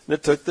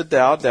it took the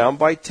Dow down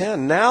by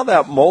 10. Now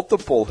that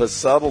multiple has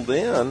settled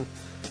in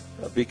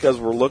because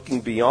we're looking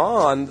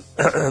beyond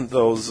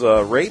those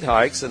rate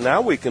hikes, and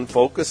now we can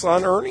focus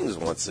on earnings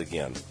once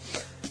again.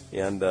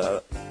 And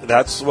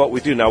that's what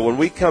we do. Now, when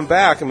we come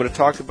back, I'm going to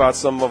talk about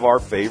some of our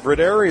favorite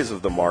areas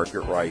of the market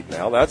right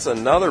now. That's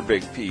another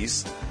big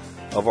piece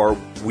of our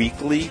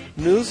weekly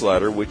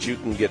newsletter, which you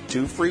can get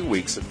 2 free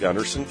weeks at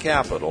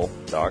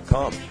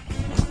GundersonCapital.com.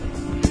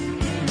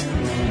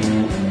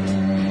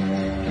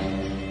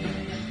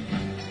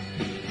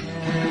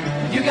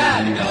 You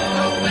gotta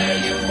go where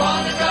you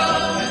wanna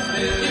go and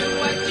do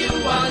what you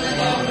wanna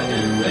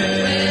do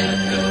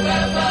and do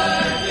whoever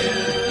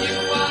you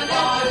wanna do.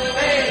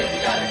 Hey,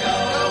 you gotta go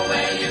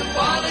where you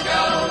wanna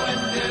go and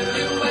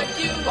do what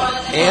you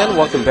wanna do. And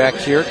welcome back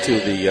here to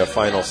the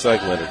final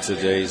segment of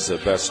today's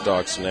Best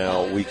Stocks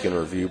Now Week in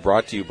Review,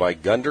 brought to you by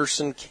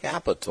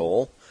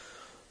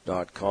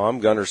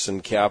GundersonCapital.com.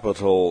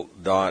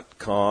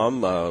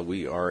 GundersonCapital.com.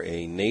 We are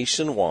a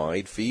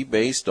nationwide,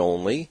 fee-based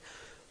only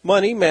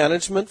money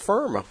management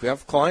firm. We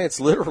have clients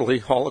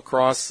literally all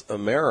across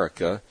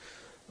America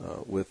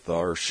with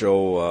our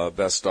show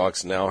Best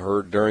Stocks Now,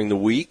 heard during the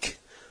week,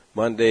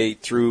 Monday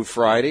through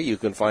Friday. You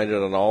can find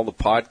it on all the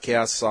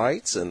podcast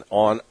sites and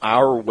on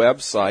our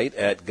website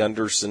at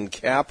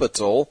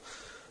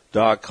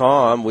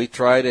GundersonCapital.com. We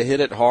try to hit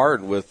it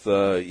hard with,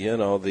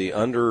 the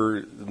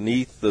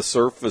underneath the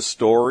surface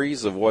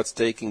stories of what's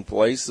taking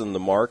place in the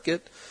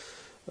market.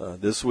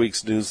 This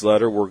week's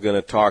newsletter, we're going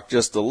to talk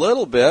just a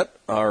little bit.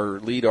 Our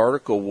lead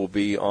article will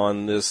be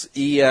on this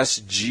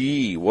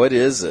ESG. What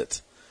is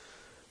it?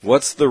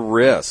 What's the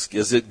risk?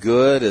 Is it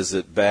good? Is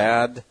it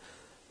bad?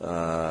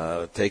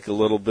 Take a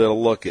little bit of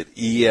look at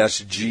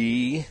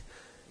ESG.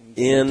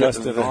 I'm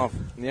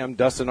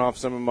dusting off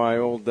some of my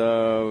old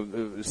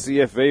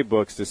CFA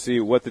books to see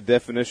what the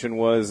definition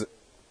was.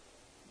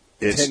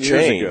 It's 10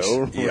 changed. Years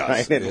ago,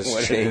 yes, right?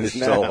 it's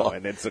changed a lot.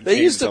 And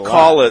they used to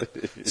call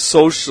it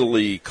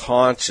socially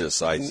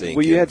conscious, I think.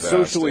 Well, you had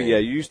investing. socially, you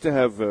used to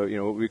have, what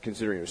we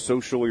consider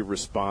socially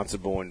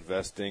responsible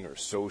investing or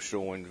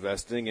social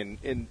investing.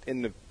 And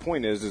the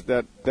point is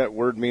that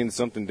word means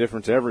something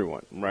different to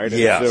everyone, right?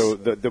 Yes. And so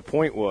the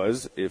point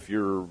was, if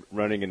you're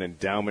running an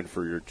endowment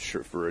for a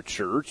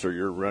church, or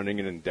you're running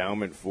an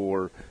endowment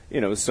for,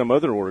 some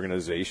other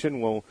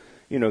organization, well,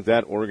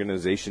 that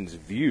organization's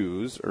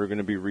views are going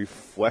to be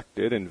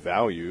reflected, and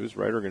values,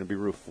 right, are going to be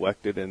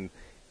reflected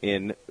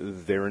in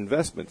their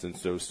investments. And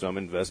so some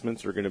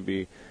investments are going to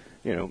be,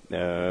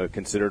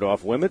 considered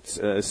off limits.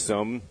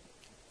 Some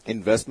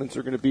investments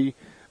are going to be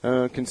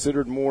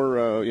considered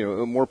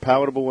more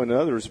palatable than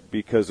others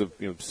because of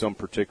some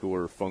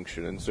particular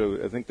function. And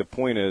so I think the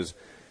point is,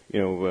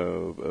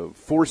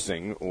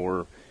 forcing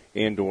or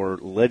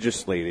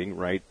legislating,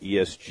 right,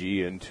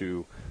 ESG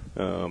into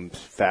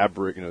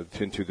fabric,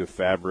 into the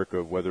fabric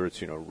of whether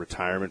it's,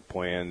 retirement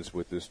plans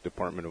with this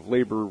Department of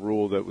Labor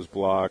rule that was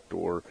blocked,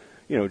 or,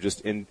 just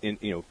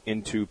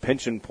into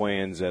pension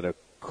plans at a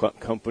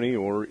company,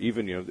 or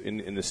even,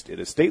 at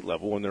a state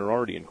level when they're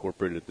already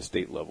incorporated at the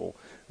state level.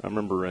 I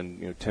remember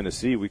in,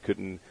 Tennessee, we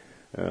couldn't,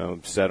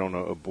 sat on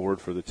a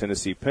board for the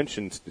Tennessee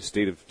pension, the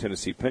state of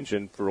Tennessee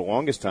pension. For the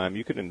longest time,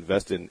 you could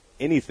invest in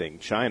anything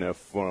China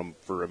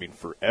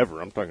forever.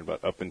 I'm talking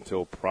about up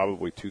until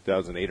probably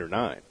 2008 or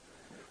 9.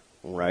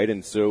 Right,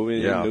 and so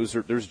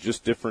there's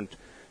just different,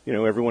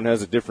 everyone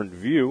has a different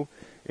view,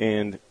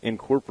 and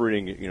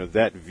incorporating,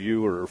 that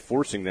view or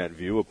forcing that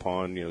view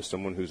upon,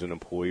 someone who's an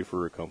employee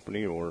for a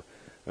company, or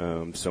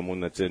someone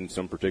that's in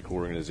some particular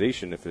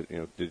organization, if it,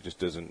 it just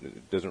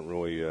doesn't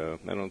really, I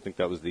don't think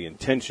that was the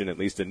intention, at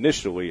least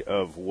initially,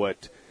 of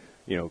what,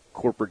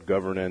 corporate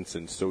governance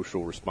and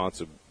social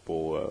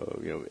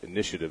multiple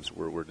initiatives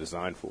were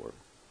designed for.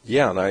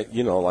 Yeah,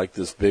 and like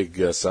this big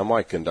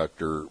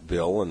semiconductor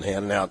bill and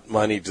handing out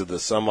money to the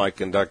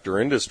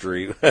semiconductor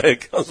industry,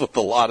 it comes with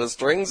a lot of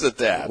strings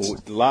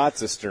attached.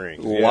 Lots of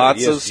strings.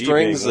 Lots of ESG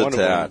strings being one of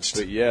them. attached.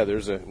 But yeah,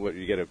 there's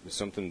you get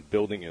something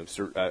building.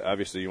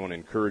 Obviously, you want to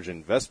encourage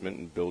investment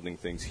in building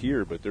things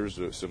here, but there's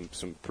some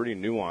pretty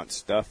nuanced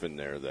stuff in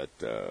there that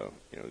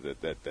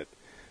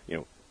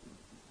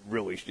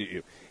really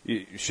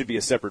should be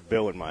a separate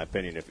bill, in my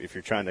opinion, if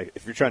you're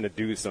trying to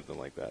do something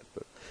like that.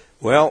 But.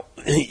 Well,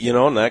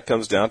 and that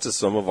comes down to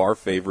some of our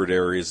favorite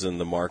areas in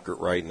the market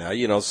right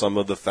now. Some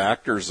of the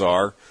factors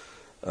are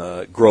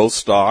growth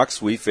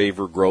stocks. We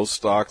favor growth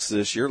stocks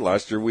this year.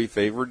 Last year we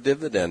favored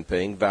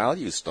dividend-paying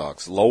value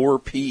stocks, lower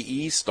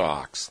PE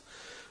stocks.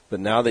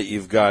 But now that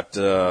you've got,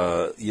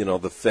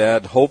 the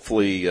Fed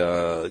hopefully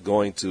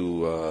going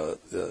to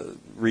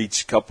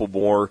reach a couple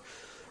more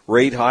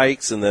rate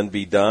hikes and then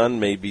be done,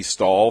 maybe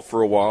stall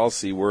for a while,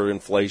 see where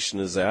inflation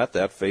is at,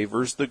 that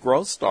favors the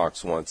growth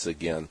stocks once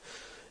again.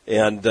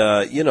 And,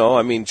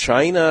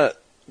 China,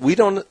 we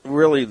don't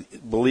really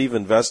believe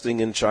investing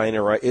in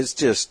China, right? It's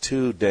just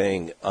too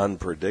dang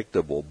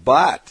unpredictable.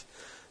 But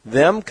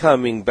them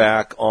coming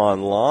back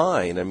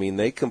online,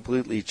 they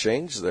completely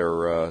changed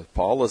their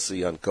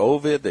policy on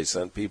COVID. They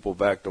sent people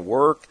back to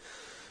work.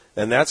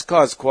 And that's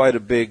caused quite a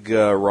big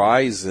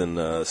rise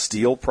in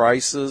steel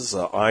prices,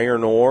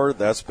 iron ore.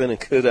 That's been a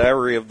good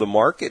area of the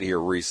market here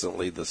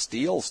recently, the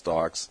steel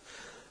stocks.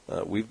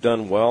 We've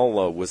done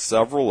well with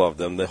several of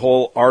them. The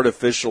whole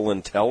artificial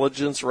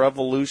intelligence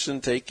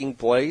revolution taking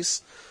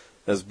place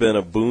has been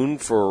a boon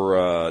for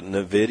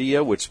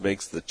NVIDIA, which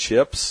makes the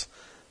chips.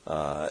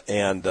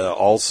 And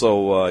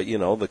also,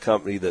 the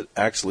company that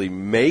actually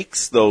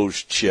makes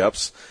those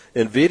chips.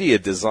 NVIDIA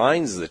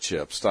designs the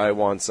chips.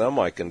 Taiwan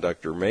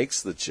Semiconductor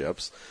makes the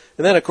chips.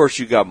 And then, of course,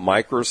 you got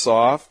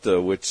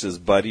Microsoft, which is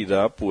buddied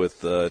up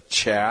with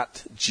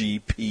ChatGPT,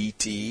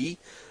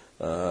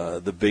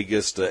 the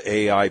biggest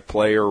AI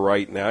player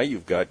right now.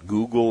 You've got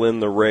Google in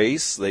the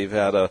race. They've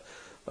had a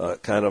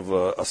kind of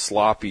a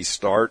sloppy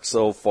start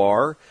so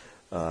far.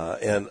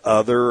 And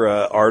other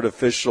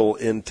artificial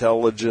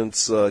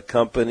intelligence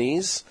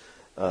companies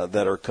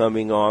that are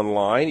coming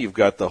online. You've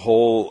got the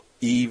whole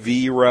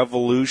EV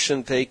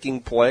revolution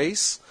taking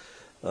place,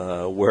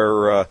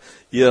 where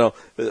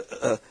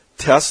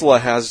Tesla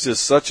has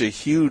just such a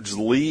huge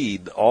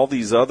lead. All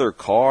these other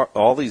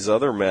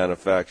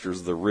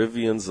manufacturers, the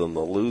Rivians and the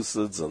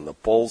Lucids and the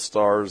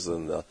Polestars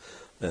and the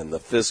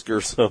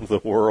Fiskars of the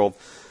world,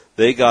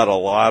 they got a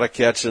lot of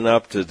catching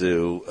up to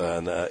do,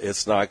 and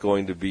it's not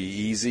going to be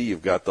easy.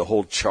 You've got the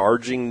whole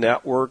charging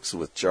networks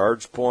with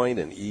ChargePoint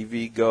and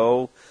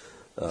EVgo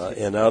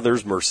and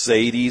others.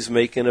 Mercedes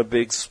making a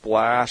big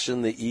splash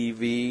in the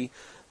EV.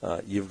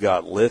 You've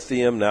got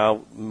lithium.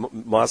 Now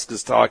Musk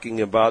is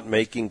talking about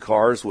making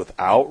cars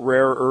without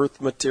rare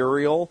earth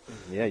material.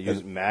 Yeah,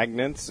 use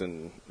magnets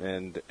and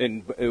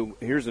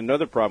here's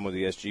another problem with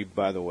ESG,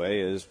 by the way,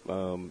 is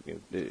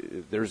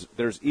there's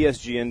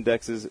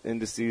ESG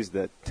indices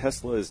that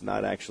Tesla is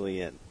not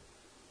actually in.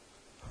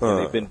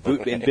 And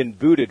they've been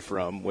booted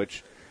from,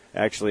 which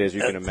actually, as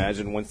you can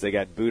imagine, once they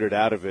got booted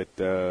out of it,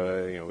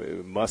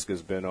 Musk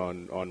has been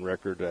on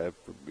record. I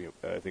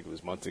think it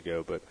was months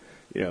ago, but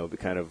the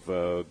kind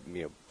of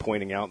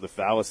pointing out the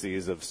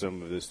fallacies of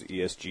some of this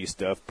ESG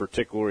stuff,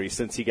 particularly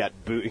since he got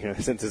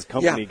since his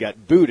company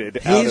got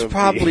booted. He's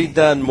probably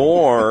done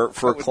more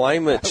for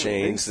climate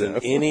change than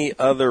any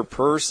other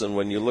person.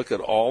 When you look at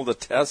all the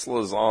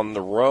Teslas on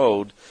the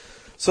road.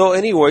 So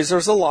anyways,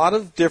 there's a lot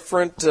of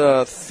different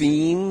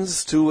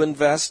themes to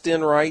invest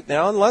in right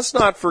now. And let's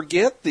not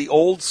forget the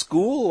old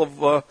school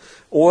of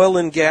oil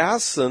and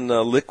gas and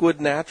liquid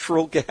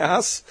natural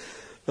gas.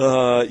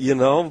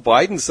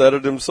 Biden said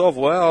it himself.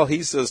 Well,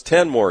 he says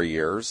 10 more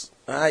years.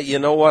 You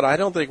know what? I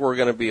don't think we're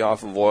going to be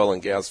off of oil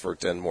and gas for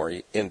 10 more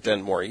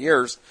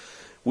years.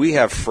 We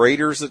have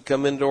freighters that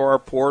come into our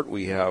port.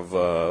 We have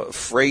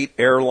freight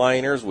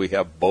airliners. We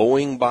have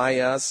Boeing by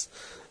us.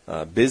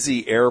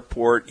 Busy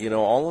airport,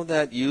 all of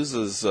that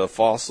uses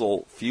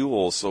fossil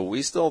fuels. So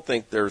we still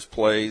think there's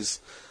plays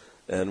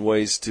and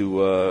ways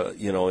to,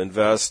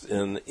 invest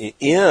in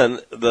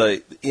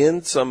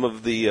some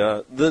of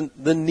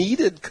the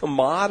needed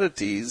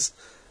commodities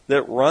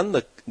that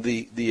run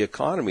the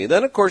economy.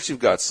 Then of course you've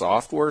got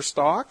software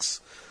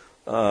stocks,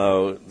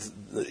 that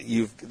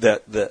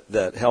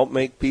help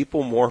make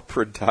people more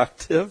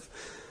productive.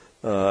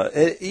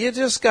 You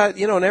just got,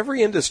 in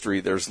every industry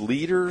there's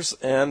leaders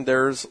and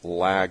there's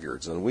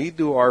laggards, and we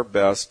do our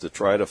best to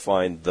try to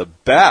find the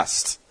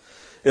best.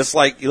 It's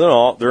like,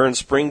 they're in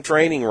spring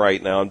training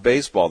right now in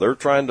baseball. They're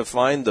trying to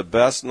find the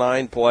best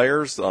 9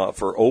 players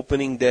for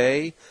opening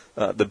day,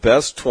 the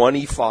best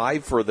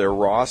 25 for their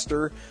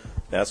roster.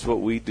 That's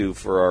what we do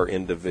for our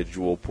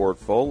individual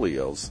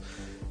portfolios.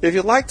 If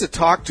you'd like to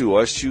talk to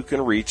us, you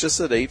can reach us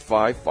at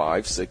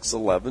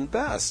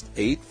 855-611-BEST,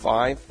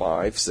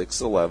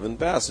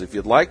 855-611-BEST. If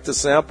you'd like to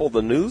sample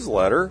the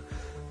newsletter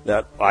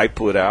that I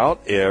put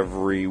out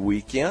every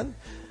weekend,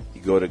 you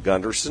you go to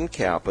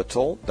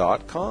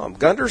GundersonCapital.com.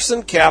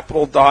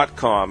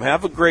 GundersonCapital.com.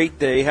 Have a great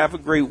day. Have a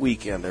great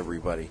weekend,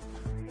 everybody.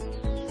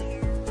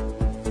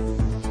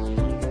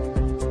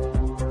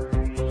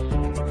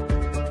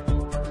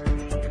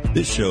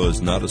 This show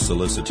is not a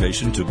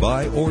solicitation to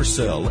buy or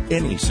sell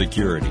any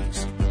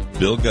securities.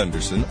 Bill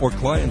Gunderson or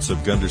clients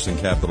of Gunderson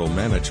Capital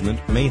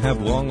Management may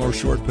have long or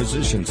short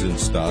positions in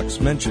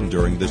stocks mentioned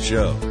during the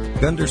show.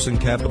 Gunderson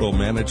Capital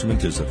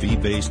Management is a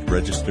fee-based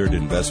registered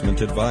investment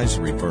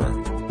advisory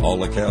firm.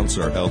 All accounts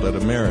are held at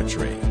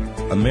Ameritrade.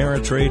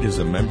 Ameritrade is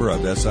a member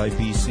of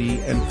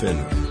SIPC and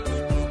FINRA.